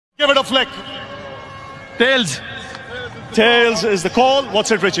Give it a flick. Tails. Tails is the call. What's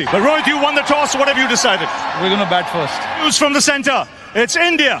it, Richie? But Rohit, you won the toss. What have you decided? We're going to bat first. News from the centre. It's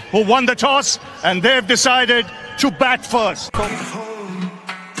India who won the toss, and they've decided to bat first.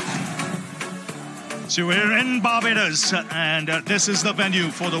 So we're in Barbados, and this is the venue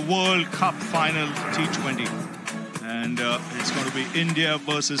for the World Cup final T20. And it's going to be India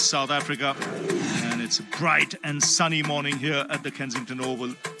versus South Africa. And it's a bright and sunny morning here at the Kensington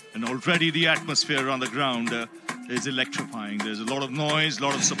Oval. And already the atmosphere on the ground is electrifying. There's a lot of noise, a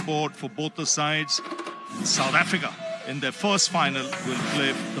lot of support for both the sides. And South Africa, in their first final, will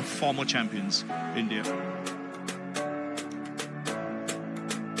play the former champions, India.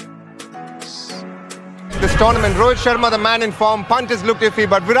 This tournament, Rohit Sharma, the man in form, punt has looked iffy,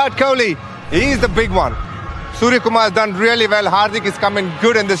 but Virat Kohli, he's the big one. Surya Kumar has done really well. Hardik is coming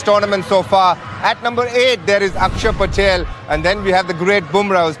good in this tournament so far. At number 8, there is Akshar Patel, and then we have the great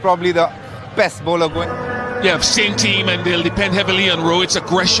Bumrah, who's probably the best bowler going. Yeah, same team, and they'll depend heavily on Rohit's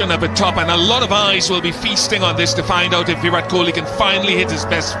aggression up at top, and a lot of eyes will be feasting on this to find out if Virat Kohli can finally hit his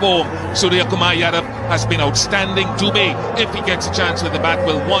best form. Surya Kumar Yadav has been outstanding. Dubey, if he gets a chance with the bat,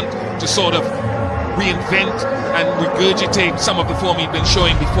 will want to sort of reinvent and regurgitate some of the form he'd been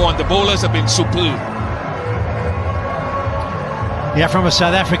showing before, and the bowlers have been superb. Yeah, from a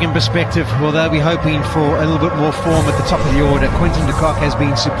South African perspective, well, they'll be hoping for a little bit more form at the top of the order. Quinton de Kock has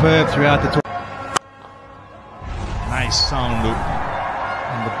been superb throughout the tournament. Nice sound,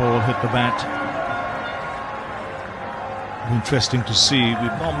 and the ball hit the bat. Interesting to see.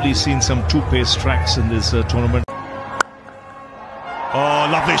 We've normally seen some two-pace tracks in this tournament. Oh,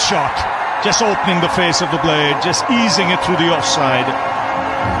 lovely shot. Just opening the face of the blade, just easing it through the offside.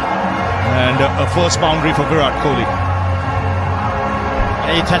 And a first boundary for Virat Kohli.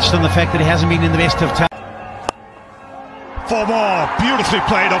 You touched on the fact that he hasn't been in the best of times. 4 more, beautifully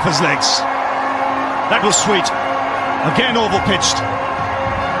played off his legs. That was sweet. Again overpitched.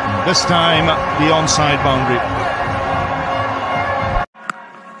 This time the onside boundary.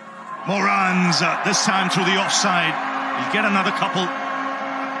 More runs, this time through the offside. He'll get another couple.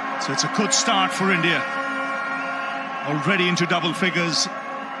 So it's a good start for India. Already into double figures.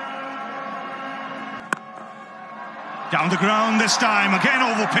 Down the ground this time, again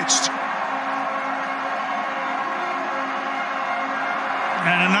overpitched.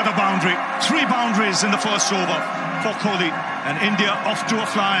 And another boundary. 3 boundaries in the first over for Kohli. And India off to a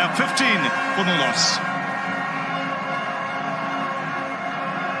flyer. 15 for no loss.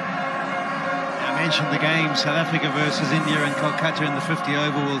 I mentioned the game, South Africa versus India in Kolkata in the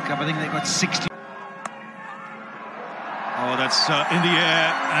 50-over World Cup. I think they got 60. Oh, that's in the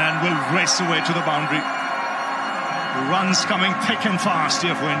air and will race away to the boundary. Runs coming thick and fast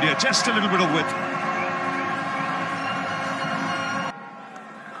here for India. Just a little bit of width.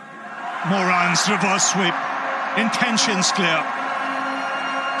 More runs, reverse sweep. Intentions clear.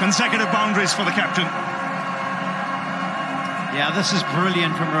 Consecutive boundaries for the captain. Yeah, this is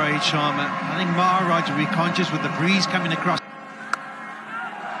brilliant from Rohit Sharma. I think Maharaj will be conscious with the breeze coming across.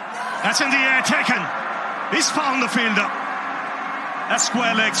 That's in the air, taken. He's found the fielder. That's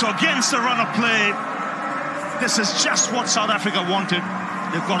square leg, so against the run of play. This is just what South Africa wanted.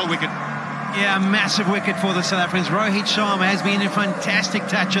 They've got a wicket. Yeah, massive wicket for the South Africans. Rohit Sharma has been a fantastic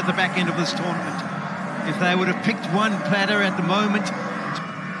touch at the back end of this tournament. If they would have picked one platter at the moment.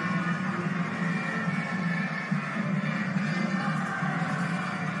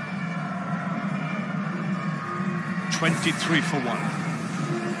 .23 for 1.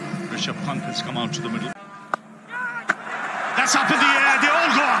 Rishabh Pant has come out to the middle. That's up in the air. They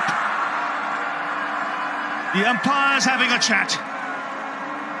all go up. The umpire's having a chat.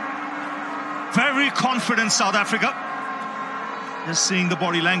 Very confident South Africa. Just seeing the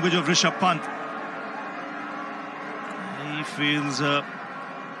body language of Rishabh Pant. He feels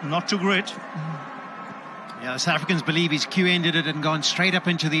not too great. Yeah, the South Africans believe he's Q-ended it and gone straight up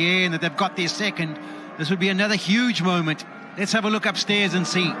into the air and that they've got their second. This would be another huge moment. Let's have a look upstairs and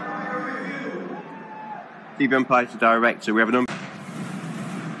see. TV umpire to director. We have a number.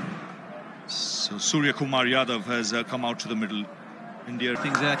 So Surya Kumar Yadav has come out to the middle. India.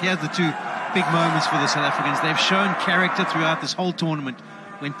 Things out. Here's the 2 big moments for the South Africans. They've shown character throughout this whole tournament.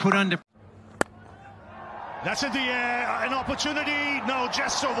 When put under... That's in the air. An opportunity. No,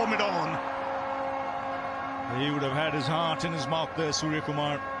 just over mid-on. He would have had his heart in his mouth there, Surya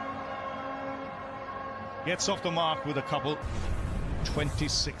Kumar. Gets off the mark with a couple.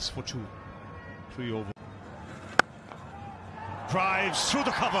 26 for 2. 3 over. Drives through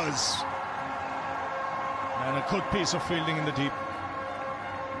the covers. And a good piece of fielding in the deep.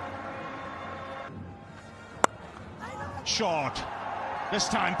 Short. This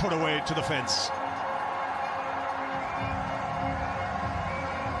time put away to the fence.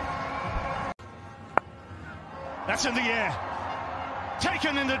 That's in the air.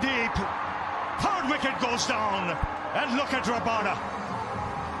 Taken in the deep. Third wicket goes down. And look at Rabada.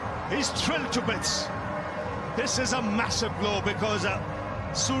 He's thrilled to bits. This is a massive blow because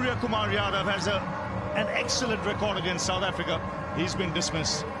Surya Kumar Yadav has an excellent record against South Africa. He's been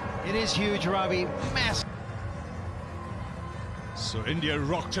dismissed. It is huge, Ravi. Massive. So India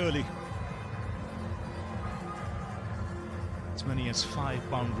rocked early. As many as 5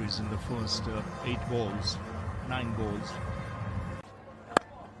 boundaries in the first 8 balls, 9 balls.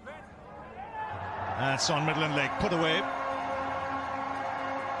 That's on middle and leg, put away.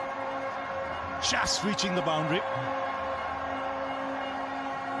 Just reaching the boundary.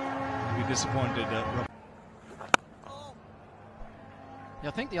 Be disappointed. I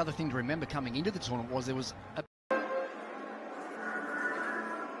think the other thing to remember coming into the tournament was there was a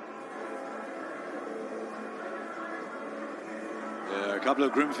couple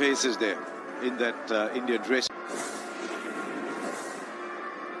of grim faces there in that Indian dress.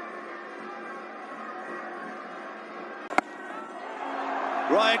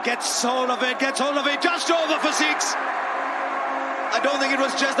 Ryan gets hold of it, just over for 6. I don't think it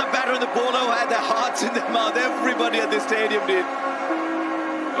was just the batter and the bowler who had their hearts in their mouth. Everybody at the stadium did.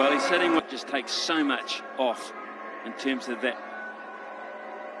 Well, his setting just takes so much off in terms of that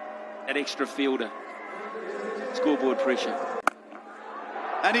extra fielder. Scoreboard pressure.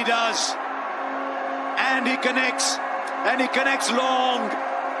 And he does. And he connects. And he connects long.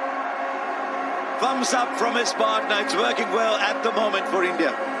 Thumbs up from his partner. It's working well at the moment for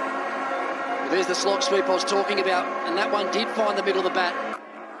India. Well, there's the slog sweep I was talking about, and that one did find the middle of the bat.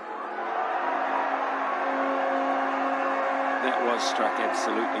 That was struck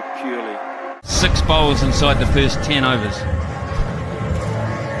absolutely purely. 6 bowls inside the first 10 overs.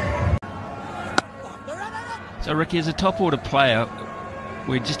 So Ricky, as a top order player,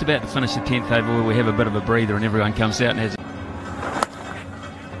 we're just about to finish the 10th over where we have a bit of a breather and everyone comes out and has...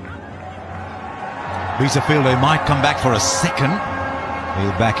 He's a fielder, he might come back for a second.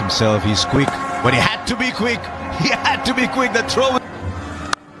 He'll back himself, he's quick. But he had to be quick. He had to be quick. The throw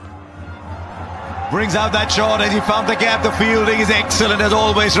brings out that shot and he found the gap. The fielding is excellent as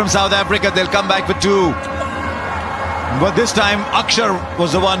always from South Africa. They'll come back for 2. But this time Akshar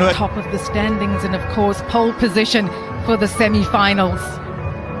was the one who had top of the standings and of course pole position for the semi-finals.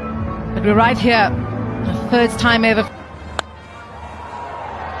 But we're right here, the first time ever.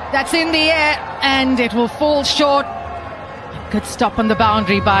 That's in the air and it will fall short. Good stop on the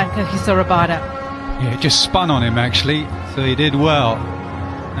boundary by Kahisa Rabada. Yeah, it just spun on him actually, so he did well.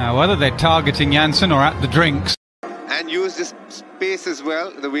 Now whether they're targeting Jansen or at the drinks. And use this space as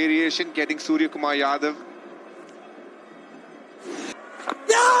well, the variation, getting Surya Kumar Yadav.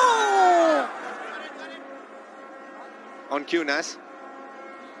 No! On cue, Nas.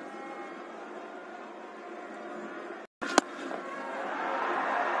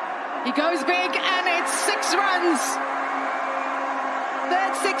 He goes big and it's 6 runs.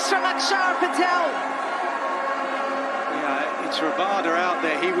 Third 6 from Akshar Patel. Yeah, it's Rabada out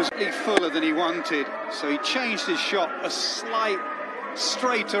there. He was fuller than he wanted, so he changed his shot, a slight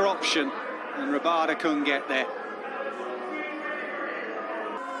straighter option, and Rabada couldn't get there.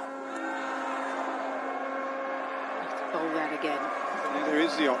 Let's bowl that again. Yeah, there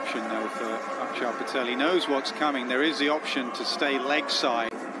is the option though for Akshar Patel. He knows what's coming. There is the option to stay leg side.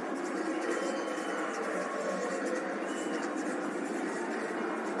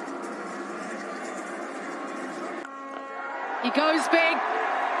 He goes big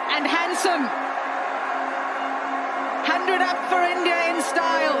and handsome. 100 up for India in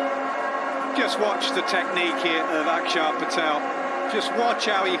style. Just watch the technique here of Akshar Patel. Just watch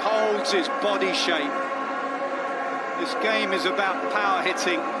how he holds his body shape. This game is about power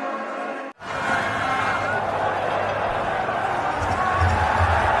hitting.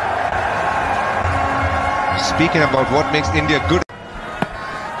 Speaking about what makes India good.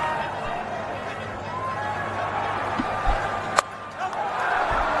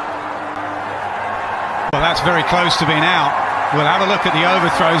 Well, that's very close to being out. We'll have a look at the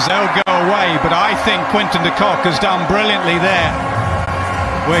overthrows. They'll go away, but I think Quinton de Kock has done brilliantly there.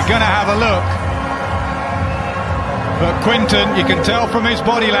 We're going to have a look. But Quinton, you can tell from his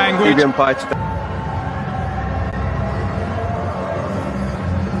body language.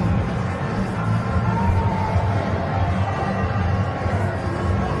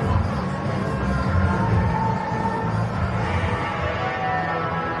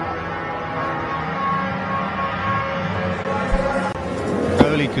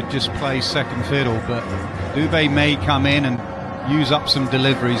 Could just play second fiddle, but Dubé may come in and use up some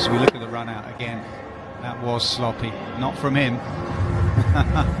deliveries. We look at the run out again. That was sloppy. Not from him.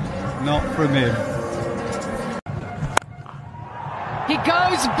 Not from him. He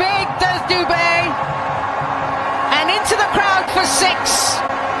goes big, does Dubé. And into the crowd for 6.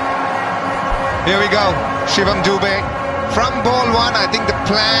 Here we go, Shivam Dubé. From ball 1, I think the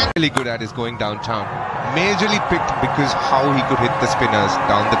plan really good at is going downtown. Majorly picked because how he could hit the spinners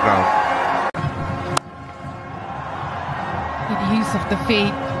down the ground. Good use of the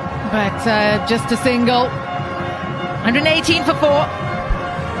feet, but just a single. 118 for 4.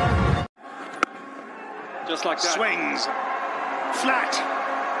 Just like that. Swings. Flat.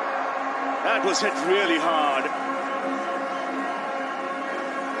 That was hit really hard.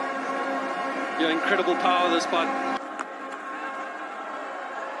 Yeah, incredible power this bud.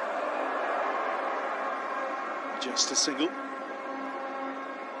 Just a single.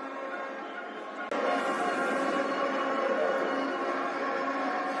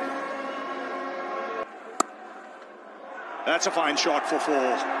 That's a fine shot for 4.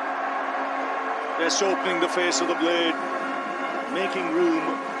 Just opening the face of the blade, making room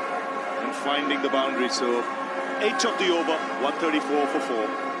and finding the boundary. So 8 of the over, 134 for 4.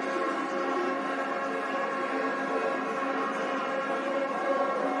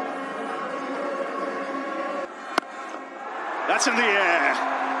 That's in the air.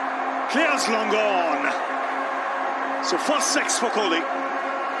 Clears long gone. So first 6 for Kohli.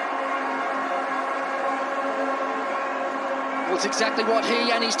 Well, it's exactly what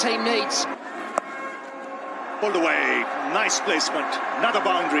he and his team needs. Pulled away. Nice placement. Another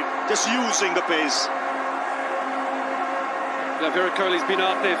boundary. Just using the pace. Yeah, Virat Kohli's been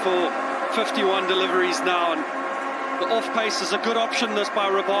out there for 51 deliveries now, and the off pace is a good option this by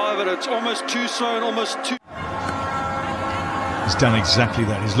Rabai, but it's almost too slow and almost too... He's done exactly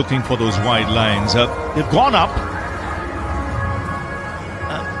that. He's looking for those wide lines. They've gone up.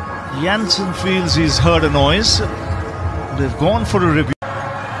 Jansen feels he's heard a noise. They've gone for a review.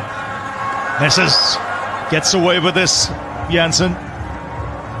 Misses. Gets away with this, Jansen.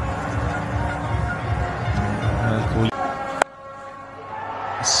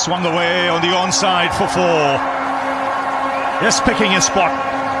 Swung away on the onside for 4. Just picking his spot.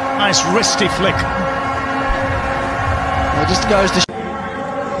 Nice wristy flick. It just goes to...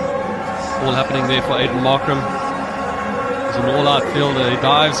 All happening there for Aiden Markram. He's an all-out fielder. He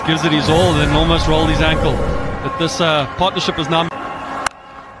dives, gives it his all, then almost rolled his ankle. But this partnership is now...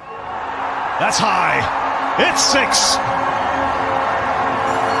 That's high. It's 6.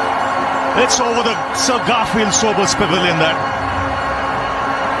 It's over the Sir Garfield Sobers Pavilion there.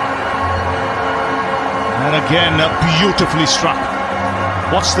 And again, beautifully struck.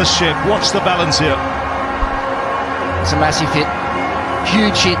 Watch the shape, watch the balance here. It's a massive hit.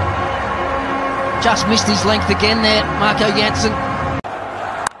 Huge hit. Just missed his length again there, Marco Jansen.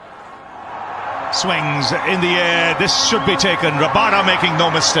 Swings in the air. This should be taken. Rabada making no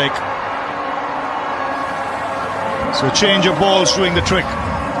mistake. So change of balls doing the trick.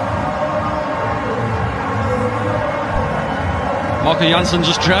 Marco Jansen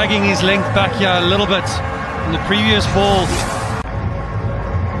just dragging his length back here a little bit in the previous ball.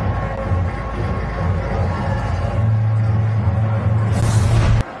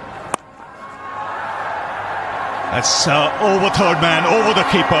 That's over third man, over the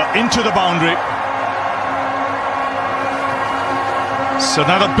keeper, into the boundary. So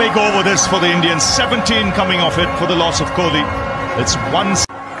another big over this for the Indians. 17 coming off it for the loss of Kohli. It's 1.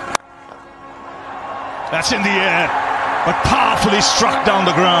 That's in the air, but powerfully struck down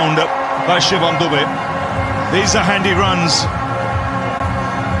the ground by Shivam Dubé. These are handy runs.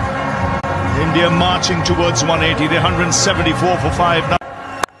 India marching towards 180. They're 174 for 5 now.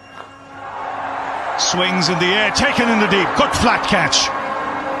 Swings in the air, taken in the deep. Good flat catch.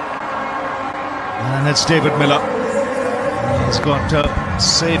 And it's David Miller. He's got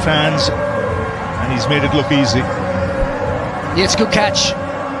safe hands, and he's made it look easy. Yeah, it's a good catch.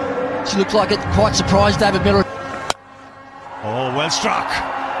 She looked like it quite surprised David Miller. Oh, well struck.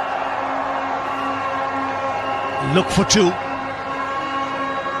 Look for 2.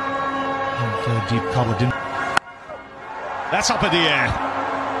 And deep cover didn't. That's up in the air.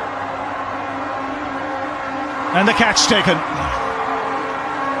 And the catch taken.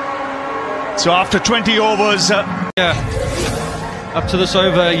 So after 20 overs... yeah, up to this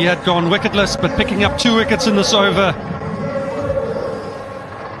over, he had gone wicketless, but picking up 2 wickets in this over.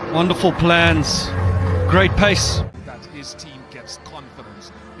 Wonderful plans. Great pace. That his team gets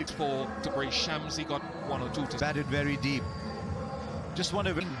confidence. It's for Debray Shams. He got 1 or 2 to... Batted very deep. Just one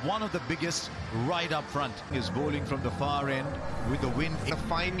of the biggest right up front. Is bowling from the far end with the wind. A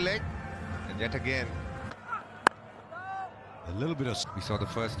fine leg, and yet again A little bit of... We saw the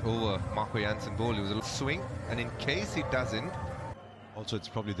first over, Marco Jansen bowled. It was a little swing, and in case he doesn't... Also, it's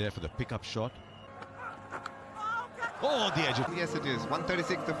probably there for the pickup shot. Oh, the edge of... Yes, it is.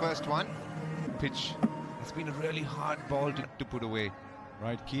 136, the first one. Pitch. It's been a really hard ball to put away.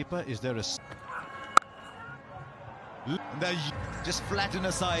 Right keeper, is there a... They're just flatten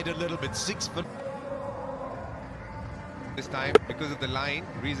aside a little bit. 6 for... This time, because of the line,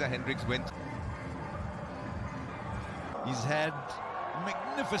 Reza Hendricks went... He's had a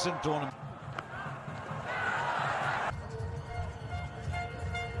magnificent tournament.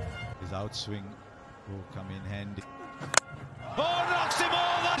 His outswing will come in handy. Oh, knocks him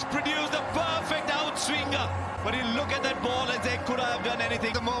over! He's produced a perfect outswinger. But you look at that ball and say, could I have done anything?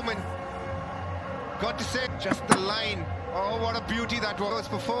 At the moment, got to say, just the line. Oh, what a beauty that was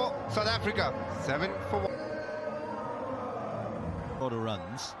for 4. South Africa, 7 for 1. Quarter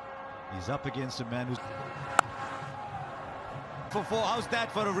runs. He's up against a man who's... For 4, how's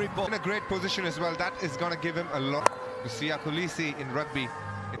that for a rebound? In a great position as well. That is going to give him a lot. To see Akulisi in rugby.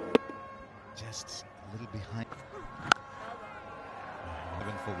 Just a little behind.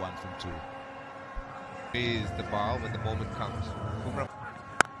 7 for 1 from 2. Raise the bar when the moment comes.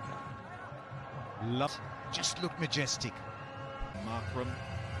 Just look majestic. Markram,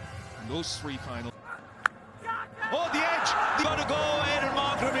 those 3 final. Oh, the edge! They got to go ahead and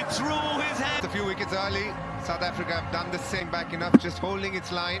Markram it through his hand. A few wickets early. South Africa have done the same back enough, just holding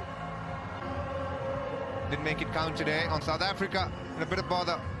its line. Didn't make it count today on South Africa. In a bit of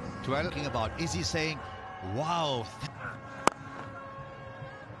bother. 12. Thinking about, is he saying, wow?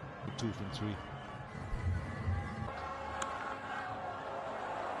 2 from 3.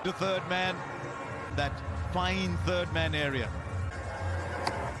 The third man, that fine third man area.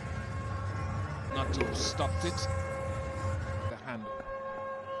 Not to have stopped it. The hand.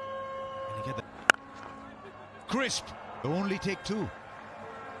 And you get the crisp. Only take 2.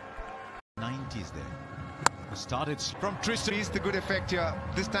 90s there. Started from Tristan. He's the good effect here.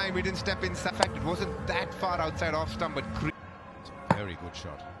 This time he didn't step inside. In fact, it wasn't that far outside off stump, but very good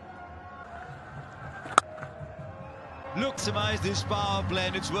shot. Look, maximize this power play,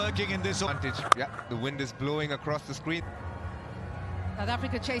 and it's working in this advantage. Yeah, the wind is blowing across the screen. South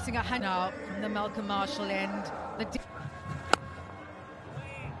Africa chasing a hand now from the Malcolm Marshall end.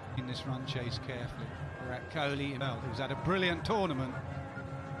 In this run chase carefully. Virat Kohli, who's had a brilliant tournament.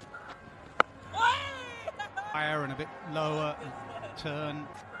 Higher and a bit lower turn.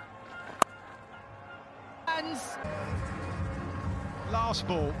 Hands. Last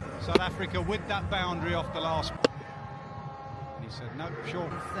ball, South Africa with that boundary off the last ball. He said, no, sure.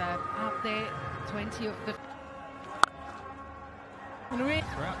 It's out there, 20 of 50.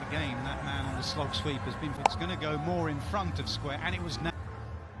 Throughout the game, that man on the slog sweep has been, it's going to go more in front of square, and it was now.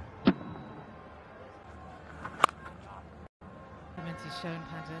 He's shown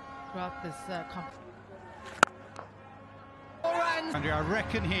throughout this competition. Andrew, I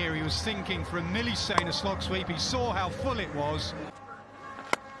reckon here he was thinking for a millisecond a slog sweep. He saw how full it was.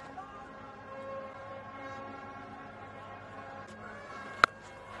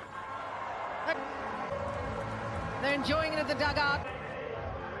 They're enjoying it at the dugout.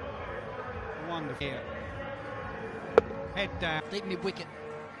 Wonderful here. Head down. Deep mid wicket.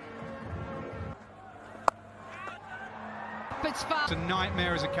 It's far. It's a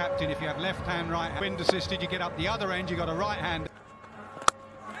nightmare as a captain if you have left hand, right hand. Wind assisted, you get up the other end, you got a right hand.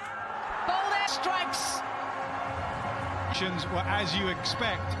 Ball there, strikes. Actions were as you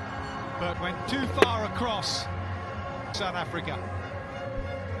expect, but went too far across South Africa.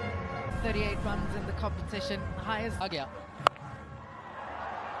 38 runs in the competition, the highest. That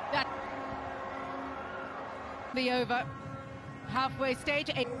the over, halfway stage.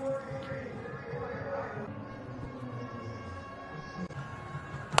 8.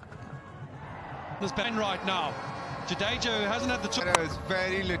 There's Ben right now. Jadeja hasn't had the choice. There is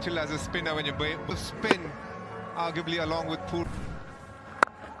very little as a spinner when you spin, arguably along with Poor.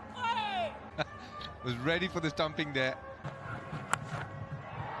 Was ready for the stumping there.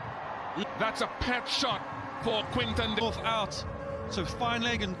 That's a pet shot for Quinton. Both out. So fine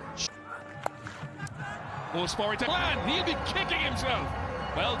leg and... All Sporting plan. He'll be kicking himself.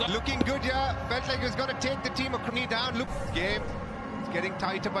 Well done. Looking good, yeah. Felt like he was going to take the team a knee down. Look, game. It's getting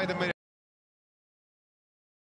tighter by the minute.